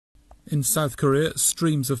In South Korea,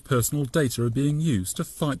 streams of personal data are being used to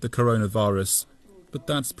fight the coronavirus. But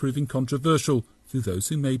that's proving controversial for those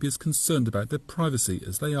who may be as concerned about their privacy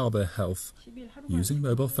as they are their health. Using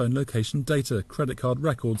mobile phone location data, credit card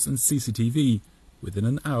records and CCTV, within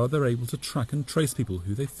an hour they're able to track and trace people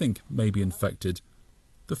who they think may be infected.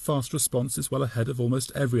 The fast response is well ahead of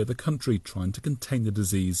almost every other country trying to contain the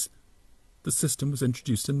disease. The system was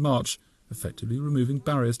introduced in March, effectively removing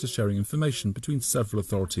barriers to sharing information between several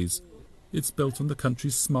authorities. It's built on the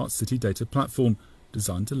country's smart city data platform,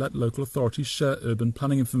 designed to let local authorities share urban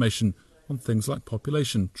planning information on things like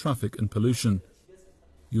population, traffic and pollution.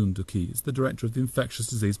 Yoon Do-ki is the director of the infectious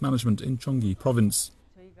disease management in Gyeonggi province.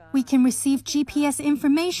 We can receive GPS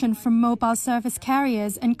information from mobile service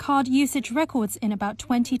carriers and card usage records in about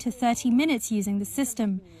 20 to 30 minutes using the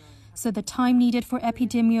system. So the time needed for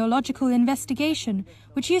epidemiological investigation,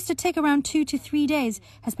 which used to take around 2 to 3 days,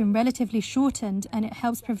 has been relatively shortened, and it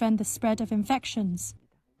helps prevent the spread of infections.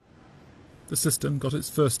 The system got its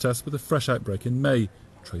first test with a fresh outbreak in May,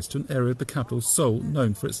 traced to an area of the capital Seoul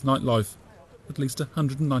known for its nightlife. At least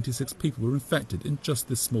 196 people were infected in just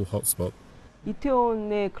this small hotspot. We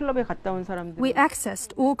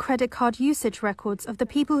accessed all credit card usage records of the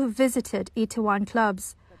people who visited Itaewon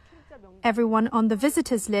clubs. Everyone on the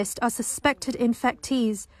visitors list are suspected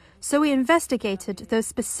infectees, so we investigated those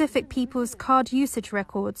specific people's card usage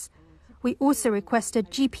records. We also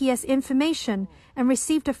requested GPS information and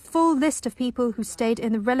received a full list of people who stayed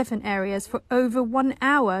in the relevant areas for over 1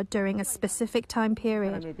 hour during a specific time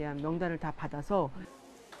period.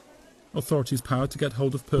 Authorities' power to get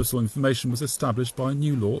hold of personal information was established by a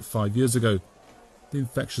new law 5 years ago. The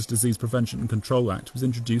Infectious Disease Prevention and Control Act was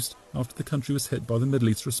introduced after the country was hit by the Middle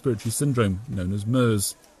East respiratory syndrome, known as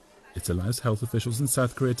MERS. It allows health officials in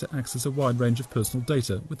South Korea to access a wide range of personal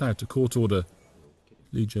data without a court order.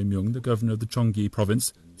 Lee Jae-myung, the governor of the Gyeonggi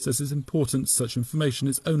province, says it's important such information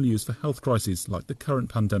is only used for health crises like the current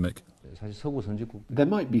pandemic. There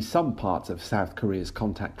might be some parts of South Korea's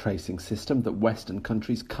contact tracing system that Western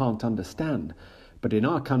countries can't understand. But in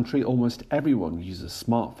our country, almost everyone uses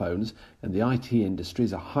smartphones, and the IT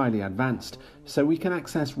industries are highly advanced, so we can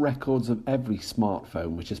access records of every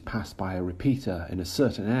smartphone which has passed by a repeater in a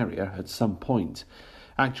certain area at some point.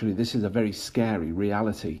 Actually, this is a very scary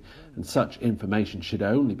reality, and such information should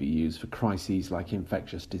only be used for crises like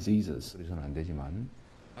infectious diseases.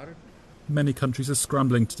 Many countries are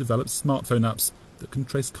scrambling to develop smartphone apps that can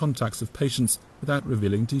trace contacts of patients without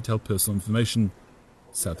revealing detailed personal information.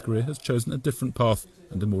 South Korea has chosen a different path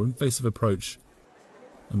and a more invasive approach.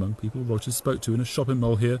 Among people Reuters spoke to in a shopping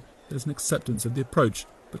mall here, there's an acceptance of the approach,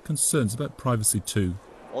 but concerns about privacy too.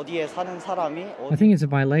 I think it's a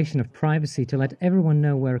violation of privacy to let everyone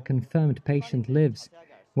know where a confirmed patient lives,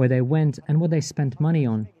 where they went and what they spent money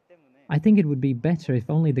on. I think it would be better if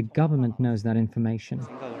only the government knows that information.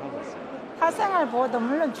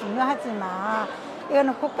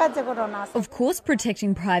 Of course,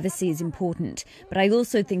 protecting privacy is important, but I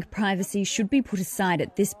also think privacy should be put aside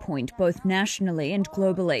at this point, both nationally and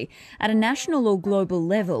globally. At a national or global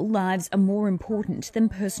level, lives are more important than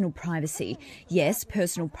personal privacy. Yes,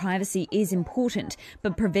 personal privacy is important,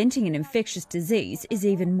 but preventing an infectious disease is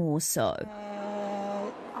even more so.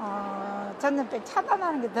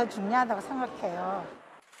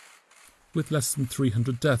 With less than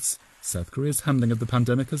 300 deaths, South Korea's handling of the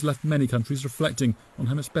pandemic has left many countries reflecting on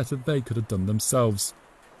how much better they could have done themselves.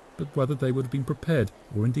 But whether they would have been prepared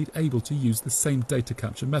or indeed able to use the same data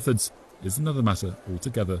capture methods is another matter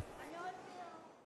altogether.